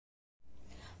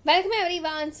Welcome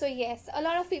everyone. So yes, a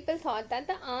lot of people thought that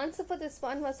the answer for this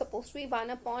one was supposed to be 1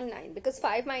 upon 9 because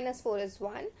 5 minus 4 is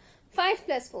 1, 5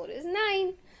 plus 4 is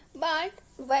 9. But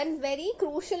one very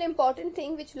crucial important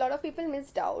thing which a lot of people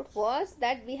missed out was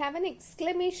that we have an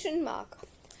exclamation mark.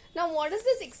 Now what does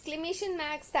this exclamation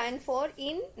mark stand for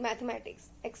in mathematics?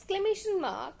 Exclamation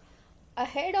mark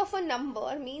ahead of a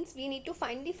number means we need to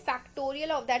find the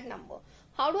factorial of that number.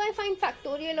 How do I find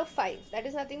factorial of 5? That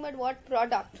is nothing but what?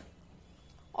 Product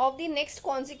of the next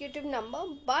consecutive number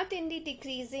but in the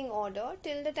decreasing order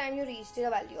till the time you reach the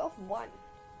value of 1.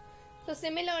 So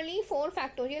similarly 4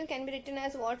 factorial can be written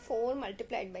as what? 4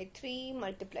 multiplied by 3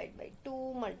 multiplied by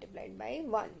 2 multiplied by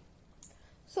 1.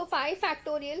 So 5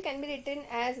 factorial can be written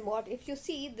as what? If you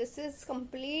see, this is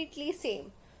completely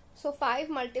same. So 5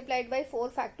 multiplied by 4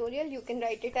 factorial, you can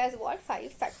write it as what?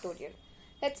 5 factorial.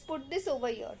 Let's put this over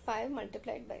here. 5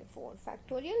 multiplied by 4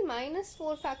 factorial minus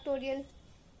 4 factorial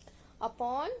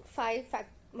upon 5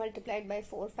 multiplied by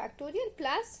 4 factorial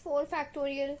plus 4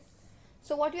 factorial.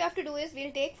 So what you have to do is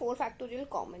we'll take 4 factorial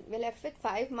common. We're left with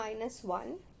 5 minus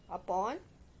 1 upon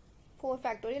 4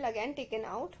 factorial again taken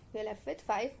out. We're left with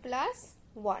 5 plus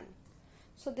 1.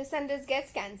 So this and this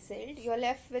gets cancelled. You're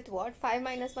left with what? 5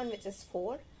 minus 1 which is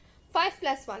 4. 5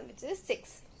 plus 1 which is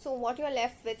 6. So what you're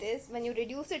left with is when you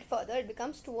reduce it further it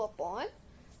becomes 2 upon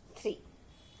 3.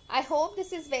 I hope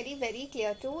this is very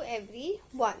clear to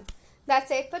everyone.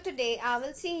 That's it for today. I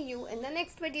will see you in the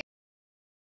next video.